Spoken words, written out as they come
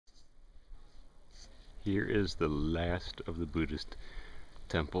Here is the last of the Buddhist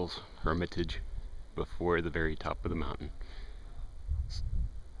temples, hermitage, before the very top of the mountain.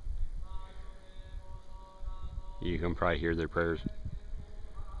 You can probably hear their prayers.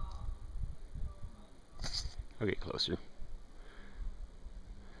 I'll get closer.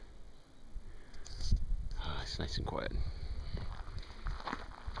 It's nice and quiet.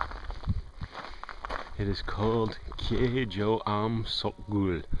 It is called Kyejoam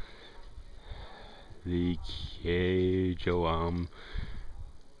Sokgul. The Kyejoam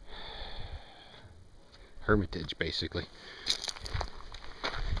hermitage, basically.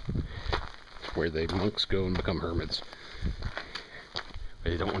 It's where the monks go and become hermits.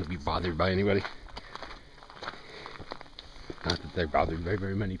 They don't want to be bothered by anybody. Not that they're bothered by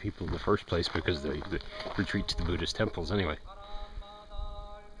very many people in the first place, because they retreat to the Buddhist temples anyway.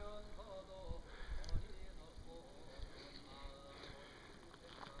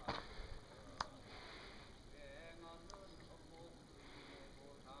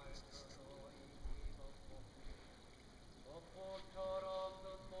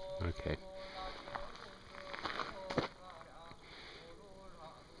 Okay.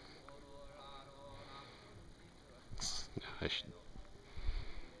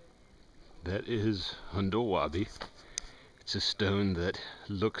 That is Hundowabi. It's a stone that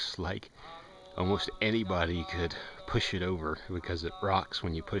looks like almost anybody could push it over because it rocks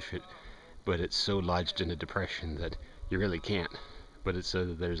when you push it, but it's so lodged in a depression that you really can't. But it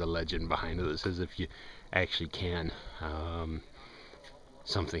says there's a legend behind it that says if you actually can,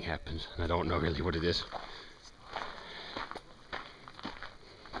 something happens. And I don't know really what it is.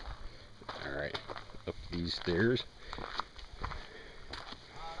 Alright, up these stairs.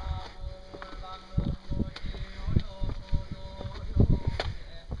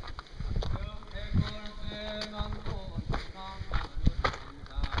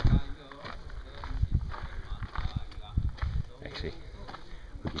 Actually,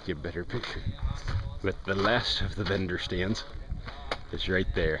 we could get a better picture. But the last of the vendor stands is right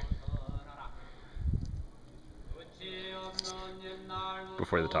there.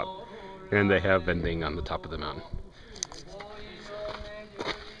 Before the top. And they have vending on the top of the mountain.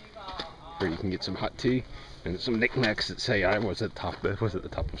 Where you can get some hot tea and some knickknacks that say I was at the top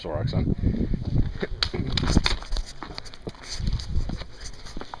of Soraksan.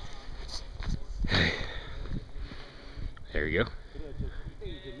 There you go.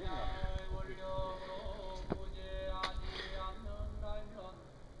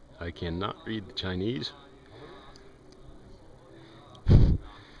 I cannot read the Chinese,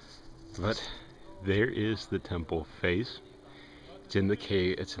 but there is the temple face. It's in the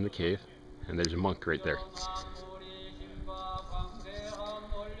cave. And there's a monk right there.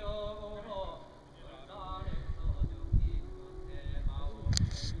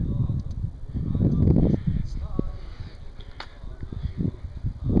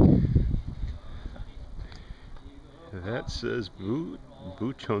 That says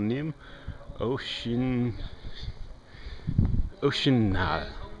Buchonim Oshina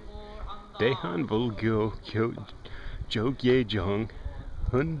Dehan Bulgyo Jogyejong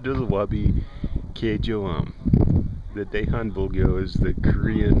Hundulwabi Kyejoam. The Dehan Bulgyo is the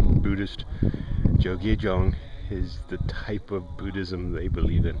Korean Buddhist. Jogyejong is the type of Buddhism they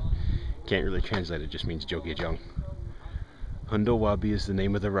believe in. Can't really translate it, just means Jogyejong. Hundulwabi is the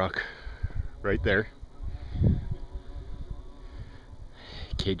name of the rock right there.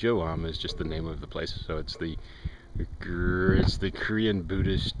 Kyejoam is just the name of the place, so it's the Korean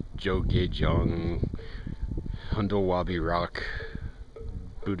Buddhist Jogyejong Hundulwabi rock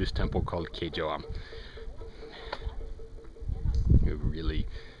Buddhist temple called Kyejoam. Really,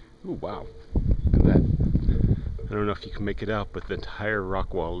 oh wow, look at that. I don't know if you can make it out, but the entire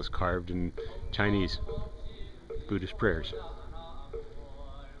rock wall is carved in Chinese Buddhist prayers.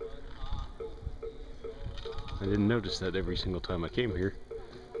 I didn't notice that every single time I came here.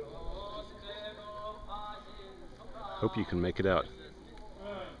 Hope you can make it out.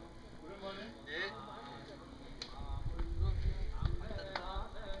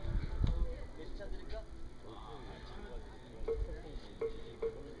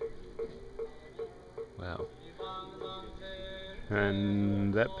 Wow.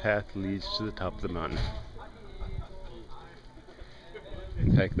 And that path leads to the top of the mountain.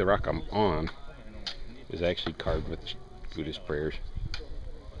 In fact, the rock I'm on is actually carved with Buddhist prayers.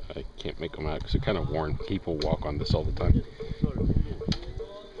 I can't make them out because they're kind of worn. People walk on this all the time.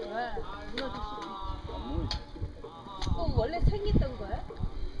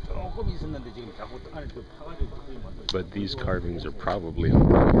 But these carvings are probably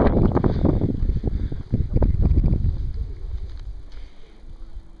unfold.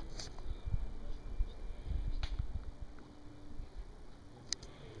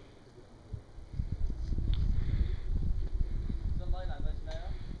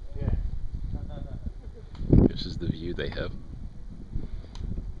 view they have.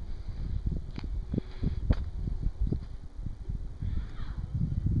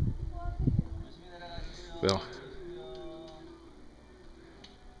 Well,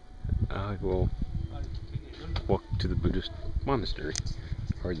 I will walk to the Buddhist monastery,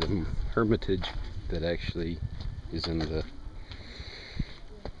 or the hermitage that actually is in the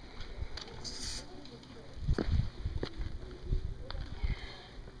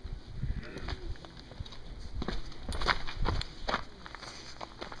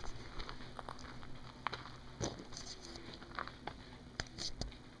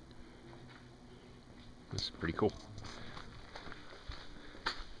This is pretty cool.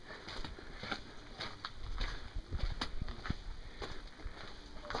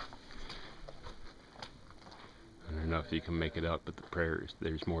 I don't know if you can make it out, but the prayers,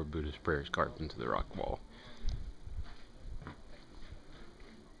 there's more Buddhist prayers carved into the rock wall.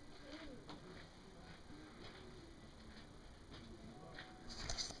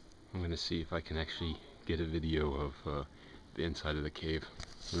 I'm going to see if I can actually get a video of the inside of the cave.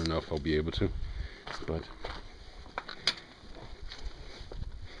 I don't know if I'll be able to, but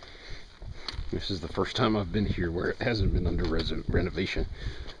this is the first time I've been here where it hasn't been under renovation.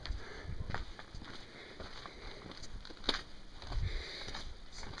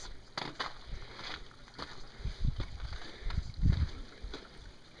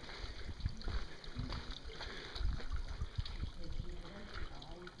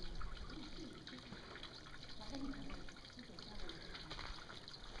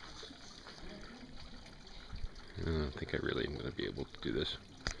 I don't think I really am going to be able to do this.